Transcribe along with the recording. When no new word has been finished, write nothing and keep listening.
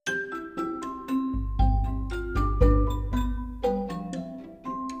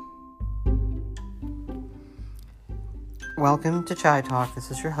Welcome to Chai Talk. This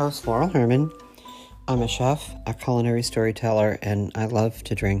is your host, Laurel Herman. I'm a chef, a culinary storyteller, and I love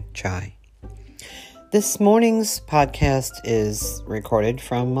to drink chai. This morning's podcast is recorded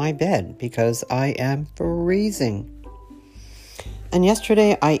from my bed because I am freezing. And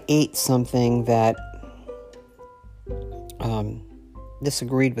yesterday I ate something that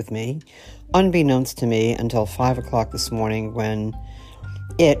disagreed with me, unbeknownst to me until 5 o'clock this morning when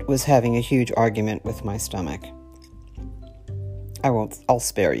it was having a huge argument with my stomach. I'll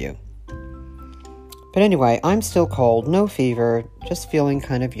spare you. But anyway, I'm still cold, no fever, just feeling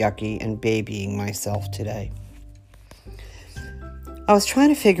kind of yucky and babying myself today. I was trying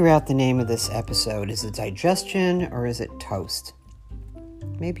to figure out the name of this episode. Is it digestion or is it toast?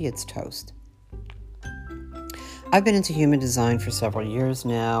 Maybe it's toast. I've been into human design for several years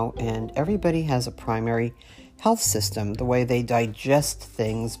now, and everybody has a primary health system, the way they digest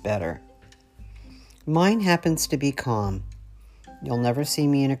things better. Mine happens to be calm. You'll never see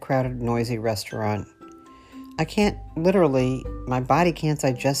me in a crowded, noisy restaurant. My body can't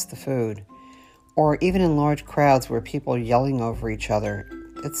digest the food. Or even in large crowds where people are yelling over each other.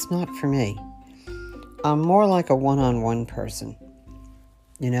 It's not for me. I'm more like a one-on-one person,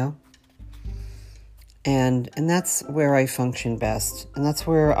 you know? And that's where I function best. And that's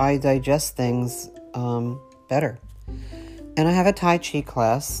where I digest things better. And I have a Tai Chi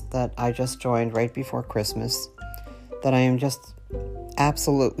class that I just joined right before Christmas that I am just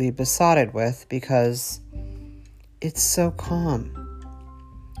absolutely besotted with because it's so calm.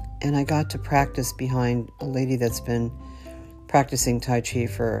 And I got to practice behind a lady that's been practicing Tai Chi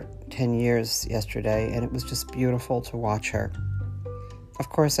for 10 years yesterday, and it was just beautiful to watch her. Of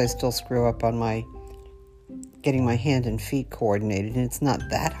course, I still screw up on getting my hand and feet coordinated, and it's not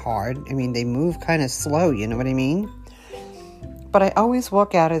that hard. I mean, they move kind of slow, you know what I mean? But I always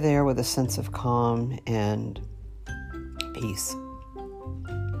walk out of there with a sense of calm and peace.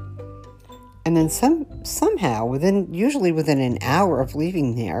 And then somehow, usually within an hour of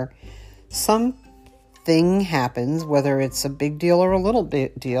leaving there, something happens, whether it's a big deal or a little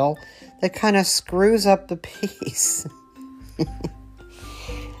bit deal, that kind of screws up the peace.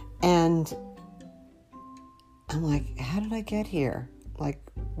 And I'm like, how did I get here? Like,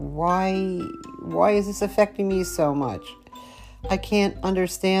 why is this affecting me so much? I can't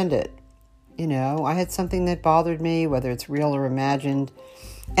understand it. You know, I had something that bothered me, whether it's real or imagined.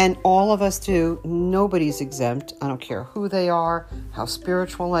 And all of us do. Nobody's exempt. I don't care who they are, how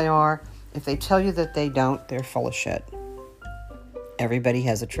spiritual they are. If they tell you that they don't, they're full of shit. Everybody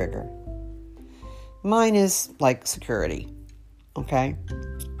has a trigger. Mine is like security. Okay?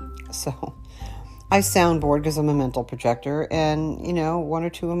 So I soundboard because I'm a mental projector, and, you know, one or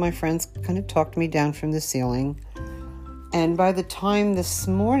two of my friends kind of talked me down from the ceiling. And by the time this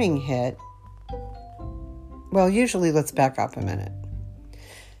morning hit, well, usually, let's back up a minute.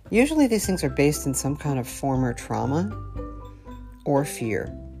 Usually these things are based in some kind of former trauma or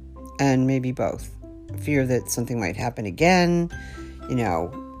fear, and maybe both. Fear that something might happen again, you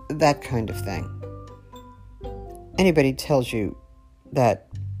know, that kind of thing. Anybody tells you that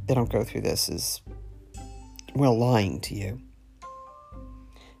they don't go through this is, well, lying to you.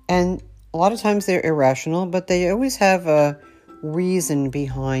 And a lot of times they're irrational, but they always have a reason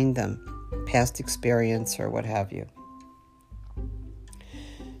behind them, past experience or what have you.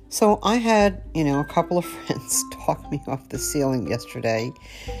 So I had, a couple of friends talk me off the ceiling yesterday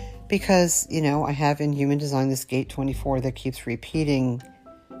because, I have in human design this gate 24 that keeps repeating.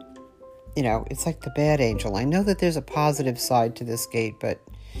 It's like the bad angel. I know that there's a positive side to this gate, but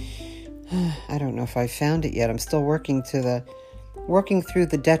I don't know if I found it yet. I'm still working through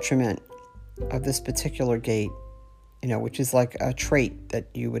the detriment of this particular gate, which is like a trait that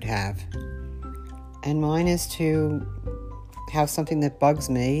you would have. And mine is to have something that bugs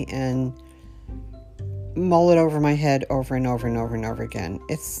me and mull it over my head over and over and over and over again.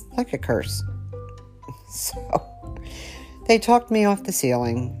 It's like a curse. So they talked me off the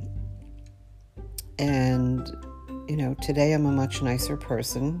ceiling. And, today I'm a much nicer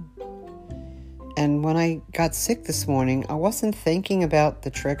person. And when I got sick this morning, I wasn't thinking about the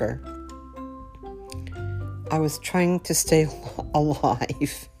trigger. I was trying to stay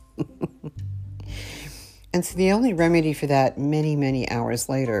alive. And so the only remedy for that many, many hours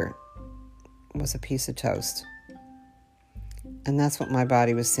later was a piece of toast. And that's what my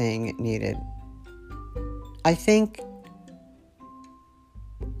body was saying it needed. I think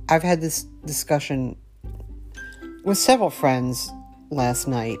I've had this discussion with several friends last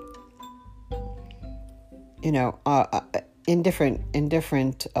night, in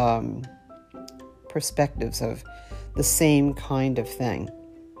different perspectives of the same kind of thing.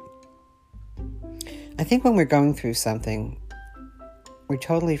 I think when we're going through something, we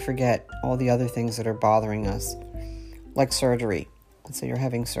totally forget all the other things that are bothering us, like surgery. Let's say you're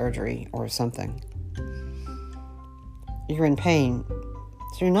having surgery or something. You're in pain,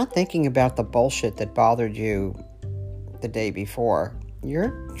 so you're not thinking about the bullshit that bothered you the day before.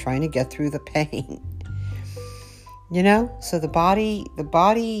 You're trying to get through the pain. So the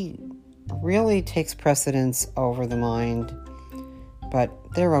body really takes precedence over the mind, but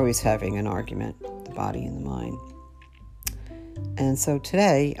they're always having an argument, the body and the mind. And so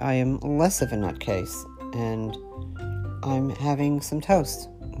today I am less of a nutcase, and I'm having some toast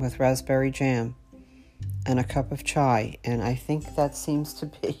with raspberry jam and a cup of chai, and I think that seems to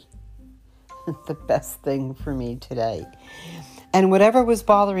be the best thing for me today. And whatever was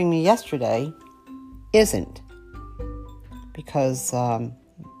bothering me yesterday isn't, because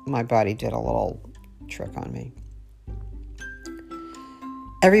my body did a little trick on me.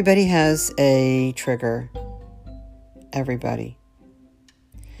 Everybody has a trigger. Everybody.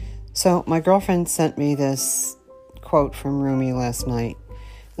 So my girlfriend sent me this quote from Rumi last night.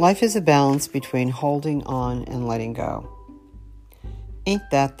 Life is a balance between holding on and letting go. Ain't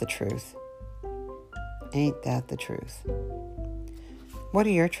that the truth? Ain't that the truth? What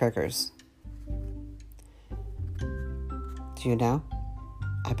are your triggers? Do you know?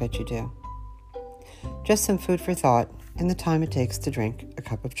 I bet you do. Just some food for thought in the time it takes to drink a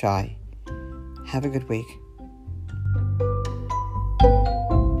cup of chai. Have a good week.